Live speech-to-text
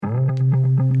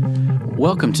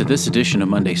Welcome to this edition of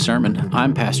Monday Sermon.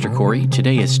 I'm Pastor Corey.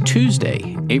 Today is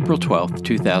Tuesday, April 12th,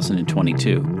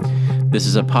 2022. This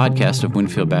is a podcast of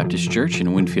Winfield Baptist Church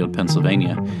in Winfield,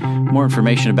 Pennsylvania. More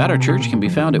information about our church can be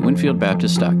found at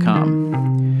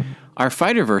winfieldbaptist.com. Our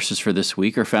fighter verses for this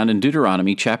week are found in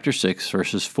Deuteronomy chapter 6,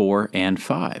 verses 4 and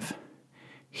 5.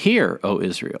 Hear, O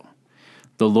Israel,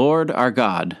 the Lord our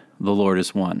God, the Lord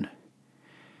is one.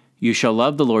 You shall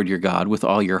love the Lord your God with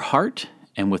all your heart,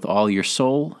 and with all your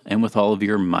soul, and with all of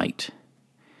your might.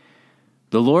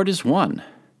 The Lord is one.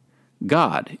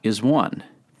 God is one.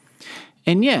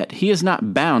 And yet, he is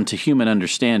not bound to human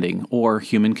understanding or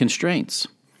human constraints.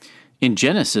 In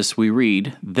Genesis, we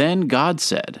read, Then God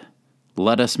said,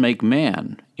 Let us make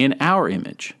man in our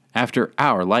image, after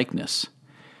our likeness.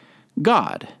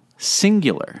 God,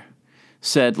 singular,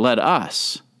 said, Let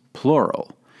us,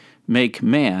 plural, make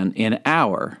man in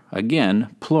our,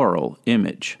 again, plural,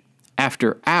 image,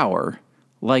 after our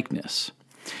likeness.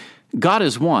 God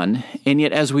is one, and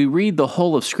yet as we read the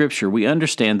whole of Scripture, we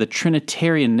understand the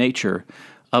Trinitarian nature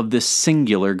of this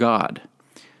singular God.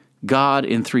 God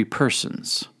in three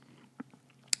persons.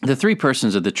 The three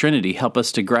persons of the Trinity help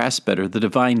us to grasp better the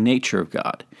divine nature of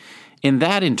God, and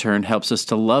that in turn helps us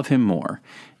to love Him more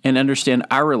and understand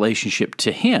our relationship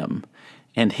to Him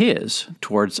and His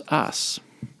towards us.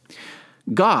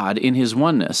 God, in His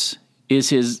oneness,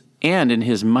 and in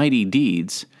His mighty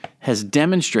deeds, has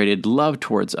demonstrated love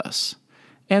towards us.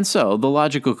 And so, the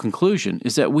logical conclusion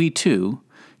is that we too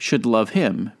should love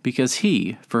Him because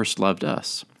He first loved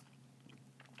us.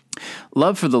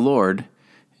 Love for the Lord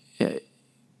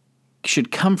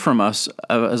should come from us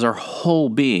as our whole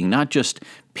being, not just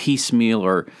piecemeal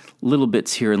or little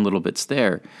bits here and little bits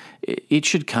there. It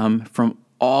should come from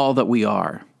all that we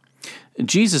are.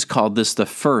 Jesus called this the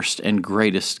first and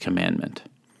greatest commandment.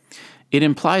 It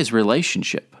implies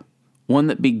relationship, one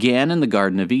that began in the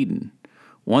Garden of Eden,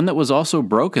 one that was also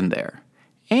broken there,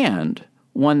 and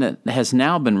one that has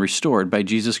now been restored by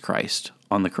Jesus Christ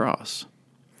on the cross.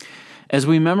 As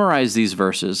we memorize these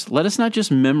verses, let us not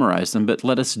just memorize them, but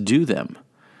let us do them.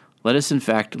 Let us, in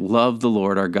fact, love the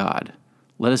Lord our God.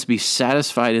 Let us be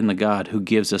satisfied in the God who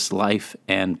gives us life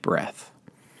and breath.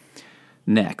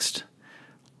 Next,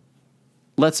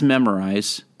 let's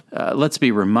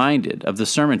be reminded of the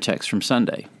sermon text from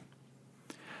Sunday.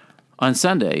 On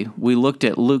Sunday, we looked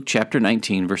at Luke chapter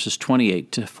 19, verses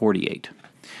 28 to 48.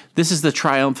 This is the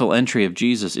triumphal entry of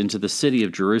Jesus into the city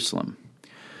of Jerusalem,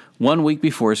 1 week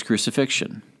before his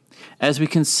crucifixion. As we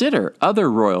consider other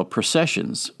royal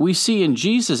processions, we see in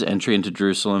Jesus' entry into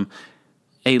Jerusalem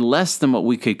a less than what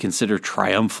we could consider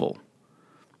triumphal.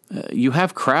 You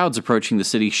have crowds approaching the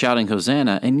city shouting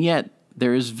Hosanna, and yet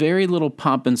there is very little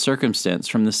pomp and circumstance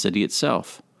from the city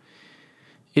itself.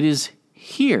 It is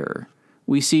here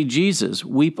we see Jesus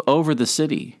weep over the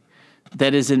city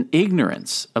that is in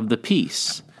ignorance of the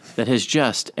peace that has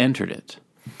just entered it.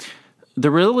 The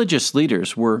religious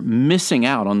leaders were missing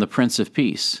out on the Prince of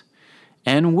Peace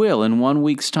and will, in 1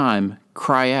 week's time,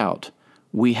 cry out,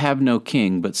 "We have no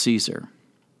king but Caesar."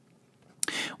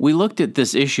 We looked at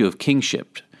this issue of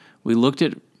kingship. We looked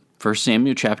at 1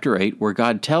 Samuel chapter 8, where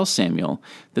God tells Samuel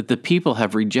that the people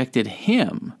have rejected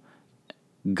him,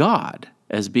 God,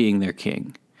 as being their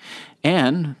king,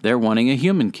 and they're wanting a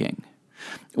human king.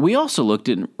 We also looked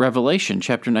at Revelation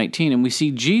chapter 19, and we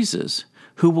see Jesus,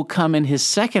 who will come in his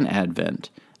second advent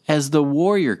as the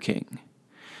warrior king.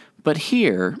 But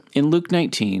here, in Luke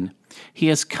 19, he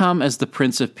has come as the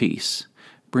Prince of Peace,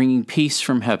 bringing peace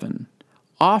from heaven,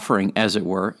 offering, as it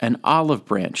were, an olive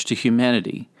branch to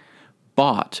humanity,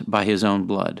 bought by his own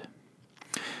blood.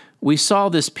 We saw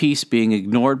this peace being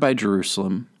ignored by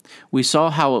Jerusalem. We saw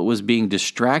how it was being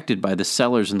distracted by the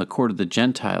sellers in the court of the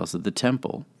Gentiles at the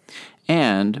temple.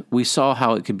 And we saw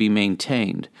how it could be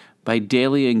maintained by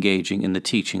daily engaging in the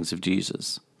teachings of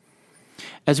Jesus.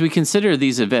 As we consider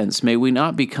these events, may we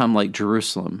not become like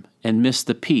Jerusalem and miss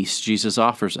the peace Jesus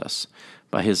offers us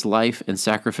by his life and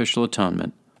sacrificial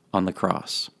atonement on the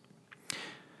cross.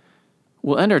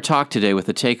 We'll end our talk today with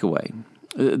a takeaway.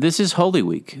 This is Holy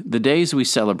Week, the days we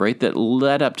celebrate that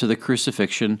led up to the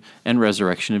crucifixion and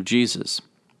resurrection of Jesus.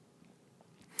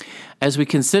 As we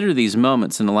consider these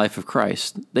moments in the life of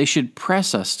Christ, they should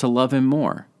press us to love him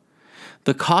more.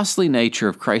 The costly nature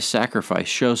of Christ's sacrifice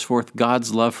shows forth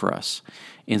God's love for us.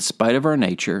 In spite of our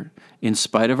nature, in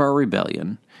spite of our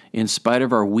rebellion, in spite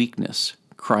of our weakness,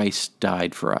 Christ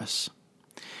died for us.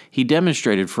 He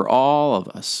demonstrated for all of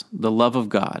us the love of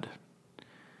God.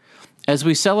 As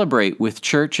we celebrate with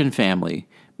church and family,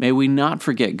 may we not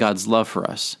forget God's love for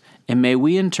us, and may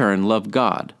we in turn love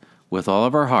God with all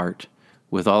of our heart,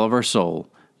 with all of our soul,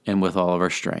 and with all of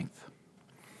our strength.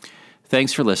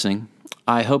 Thanks for listening.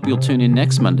 I hope you'll tune in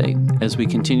next Monday as we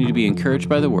continue to be encouraged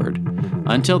by the Word.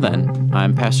 Until then,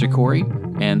 I'm Pastor Corey,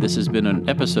 and this has been an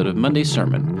episode of Monday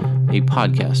Sermon, a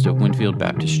podcast of Winfield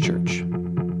Baptist Church.